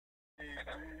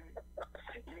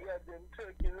You got them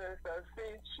turkey necks I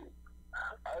sent you.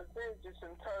 I sent you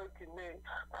some turkey necks.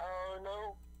 I don't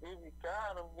know if you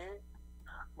got them yet.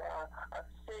 But I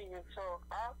sent you some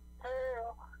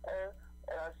oxtail and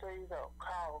I sent you some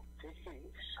crawfish.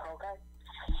 Okay?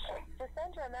 To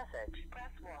send your message,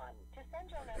 press 1. To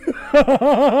send your message,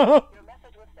 your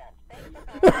message was sent. Thanks for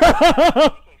calling the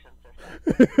communication system.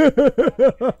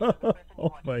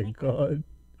 Oh my God.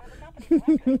 For the company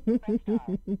directory, press star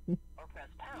or press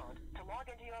pound to log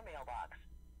into your mailbox.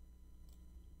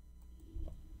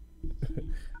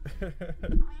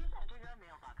 Please enter your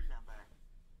mailbox number.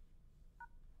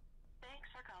 Thanks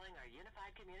for calling our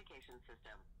unified communication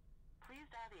system. Please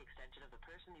dial the extension of the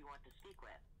person you want to speak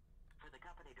with. For the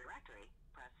company directory,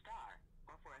 press star,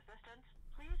 or for assistance,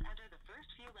 please enter the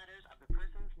first few letters of the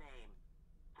person's name.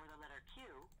 For the letter Q,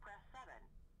 press 7.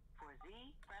 For Z,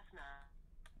 press 9.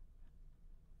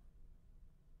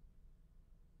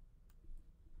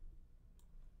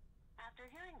 After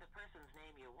hearing the person's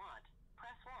name you want,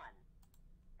 press 1.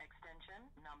 Extension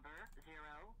number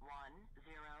 01001000.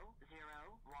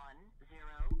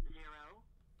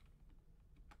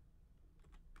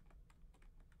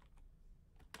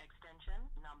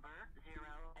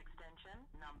 Extension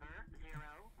number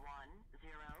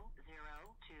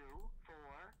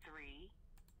 01002443.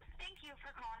 Thank you for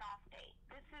calling Allstate.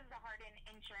 This is the Hardin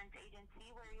Insurance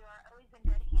Agency where you are always in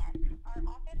good hands. Our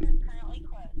office is currently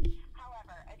closed.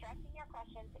 However, addressing your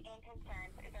questions and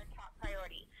concerns is our top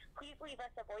priority. Please leave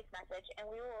us a voice message and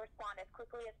we will respond as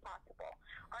quickly as possible.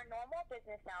 Our normal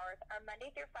business hours are Monday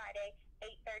through Friday,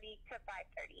 8:30 to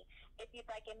 5:30. If you'd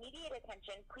like immediate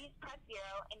attention, please press 0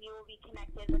 and you will be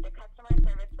connected with a customer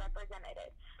service representative.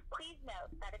 Please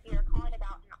note that if you are calling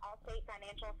about an Allstate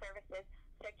Financial Services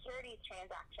securities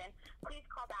transaction, please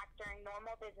call back during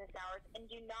normal business hours and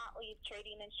do not leave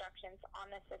trading instructions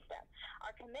on the system. Our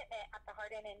commitment at the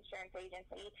Hardin Insurance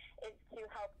Agency is to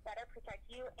help better protect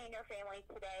you and your family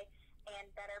today and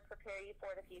better prepare you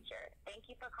for the future. Thank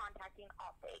you for contacting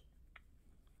Allstate.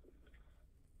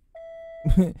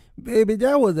 Baby,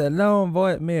 that was a long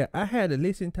voicemail. I had to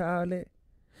listen to all that.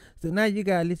 So now you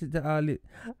gotta listen to all it.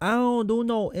 I don't do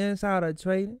no insider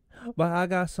trading, but I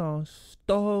got some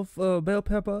stuffed bell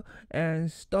pepper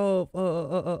and stuffed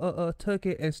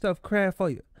turkey and stuffed crab for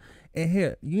you. And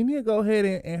here, you need to go ahead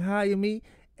and hire me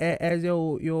as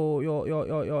your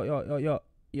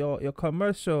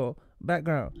commercial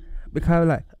background, because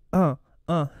like I'm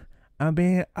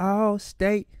being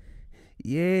Allstate.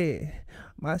 Yeah,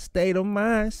 my state of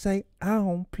mind say I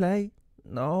don't play.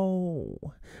 No,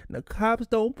 the cops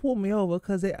don't pull me over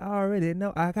because they already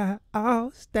know I got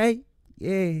Allstate.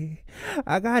 Yeah,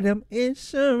 I got them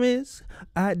insurance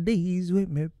IDs with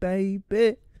me,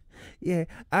 baby. Yeah,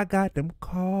 I got them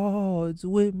cards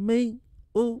with me.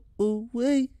 Ooh, ooh,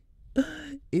 wee.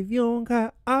 If you don't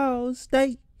got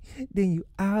Allstate, then you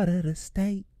out of the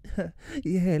state.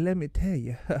 Yeah, let me tell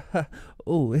you.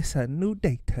 Oh, it's a new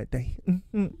day today.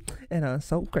 And I'm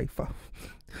so grateful.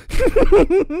 If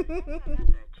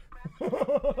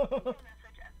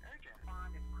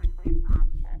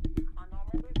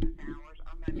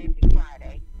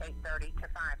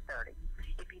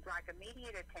you'd like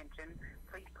immediate attention,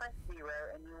 please press 0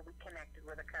 and you will be connected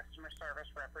with a customer service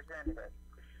representative.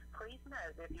 Please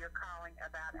note that if you're calling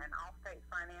about an Allstate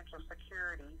financial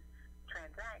securities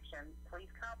transaction,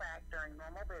 please call back during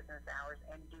normal business hours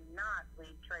and do not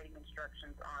leave trading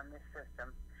instructions on this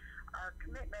system. Our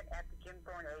commitment at the Jim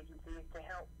Thorne Agency is to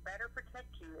help better protect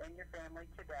you and your family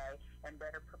today and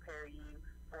better prepare you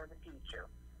for the future.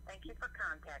 Thank you for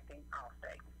contacting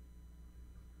Allstate.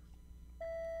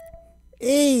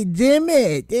 Hey,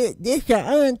 Jimmy, this your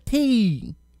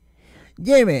auntie.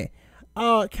 Jimmy,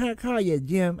 can I call you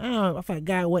Jim? I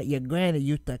forgot what your granny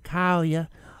used to call you.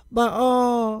 But,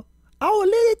 I was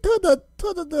listening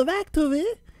to the directory.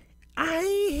 I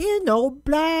ain't hear no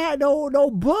black, no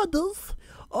brothers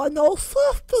or no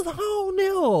sisters on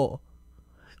there.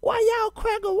 Why y'all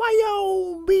cracker? Why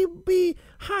y'all be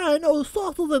hiring no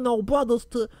sisters and no brothers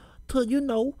to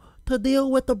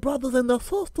deal with the brothers and the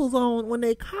sisters on when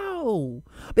they call?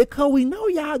 Because we know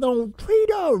y'all don't treat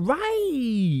her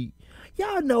right.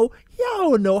 Y'all know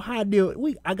how to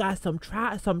do. I got some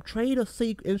trader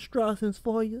secret instructions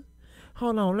for you.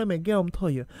 Hold on, let me give them to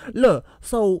you. Look,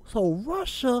 so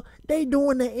Russia, they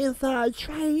doing the inside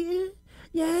trading.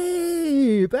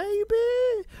 Yeah,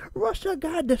 baby. Russia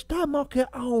got the stock market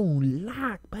on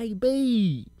lock,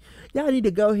 baby. Y'all need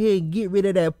to go ahead and get rid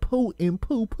of that Putin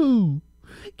poo-poo.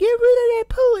 Get rid of that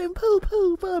Putin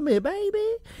poo-poo for me,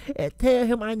 baby. And tell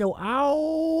him I know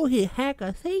all his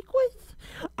hacker secrets.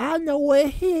 I know where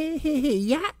his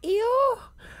yacht is.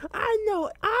 I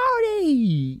know all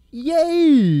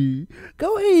Yeah.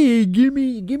 Go ahead, give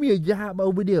me a job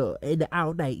over there at the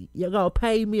Allstate. You gonna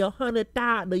pay me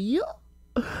 $100,000 a year?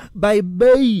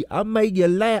 Baby, I make you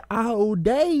laugh all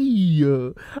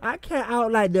day. I can't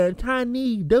out like the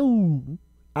Chinese dude.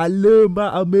 I love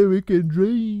my American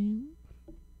dream.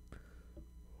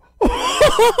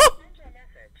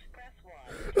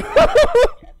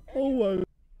 Oh my.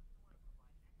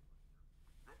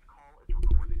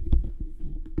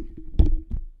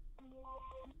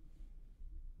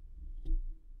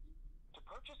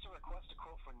 Purchase or request a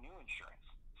quote for new insurance,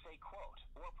 say quote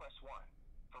or press 1.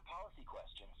 For policy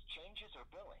questions, changes, or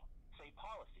billing, say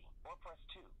policy or press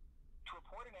 2. To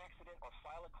report an accident or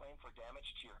file a claim for damage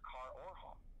to your car or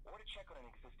home, or to check on an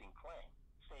existing claim,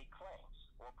 say claims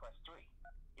or press 3.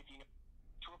 If you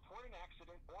to report an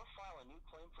accident or file a new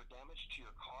claim for damage to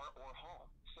your car or home,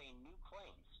 say new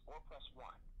claims or press 1.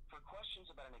 For questions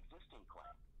about an existing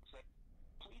claim, say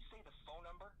please say the phone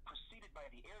number preceded by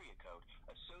the area code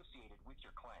associated with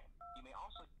your claim. You may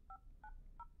also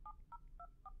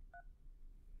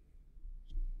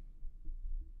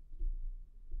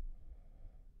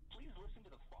please listen to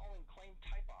the following claim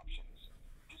type options.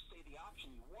 Just say the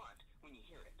option you want when you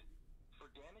hear it. For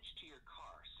damage to your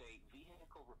car, say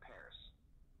vehicle repairs.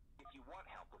 If you want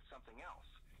help with something else,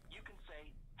 you can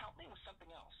say help me with something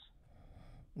else.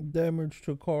 Damage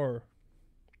to car.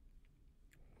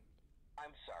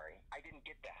 I'm sorry, I didn't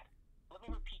get that. Let me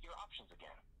repeat your options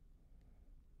again.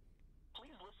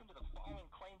 Please listen to the following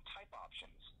claim type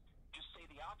options. Just say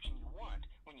the option you want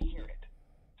when you hear it.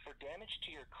 For damage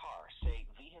to your car, say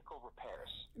vehicle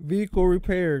repairs. Vehicle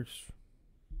repairs.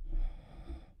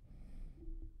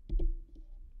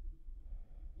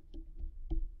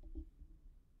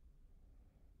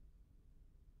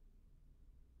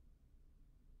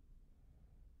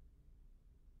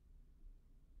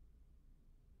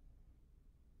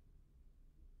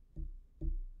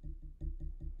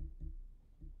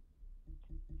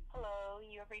 Hello,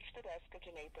 you have reached the desk of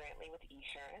Janae Brantley with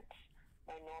Esurance.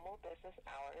 My normal business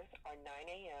hours are 9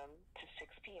 a.m. to 6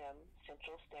 p.m.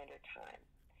 Central Standard Time,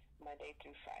 Monday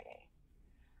through Friday.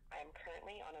 I am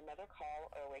currently on another call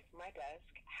or away from my desk.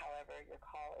 However, your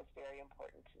call is very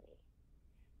important to me.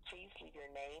 Please leave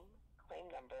your name, claim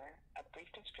number, a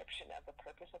brief description of the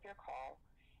purpose of your call,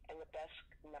 and the best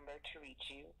number to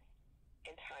reach you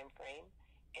in time frame,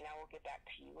 and I will get back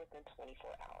to you within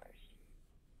 24 hours.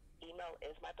 Email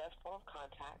is my best form of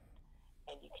contact,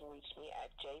 and you can reach me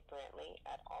at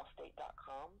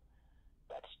jbrantley@allstate.com.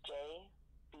 That's J,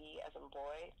 B as in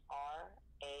boy, R,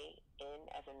 A, N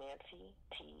as in Nancy,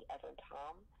 T as in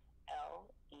Tom, L,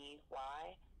 E, Y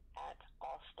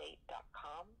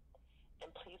 @allstate.com.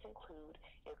 And please include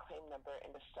your claim number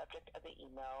in the subject of the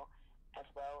email, as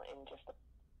well in just the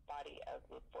body of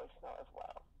the voicemail as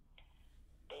well.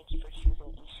 Thank you for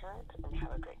choosing Esurance, and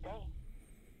have a great day.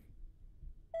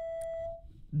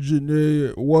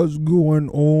 Janae, what's going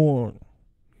on?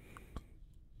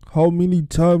 How many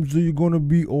times are you gonna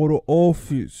be out of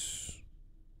office?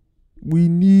 We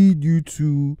need you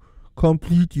to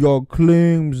complete your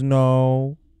claims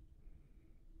now.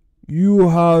 You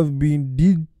have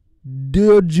been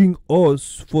dodging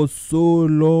us for so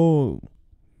long.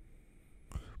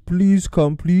 Please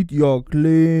complete your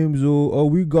claims, or are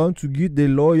we going to get the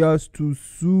lawyers to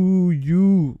sue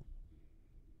you?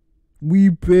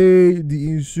 We pay the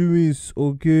insurance,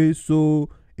 okay? So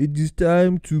it is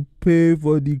time to pay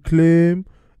for the claim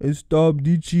and stop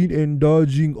ditching and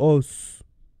dodging us.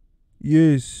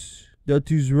 Yes, that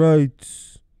is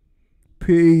right.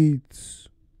 Pay it.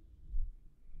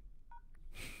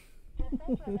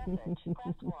 To send your message,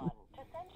 press 1.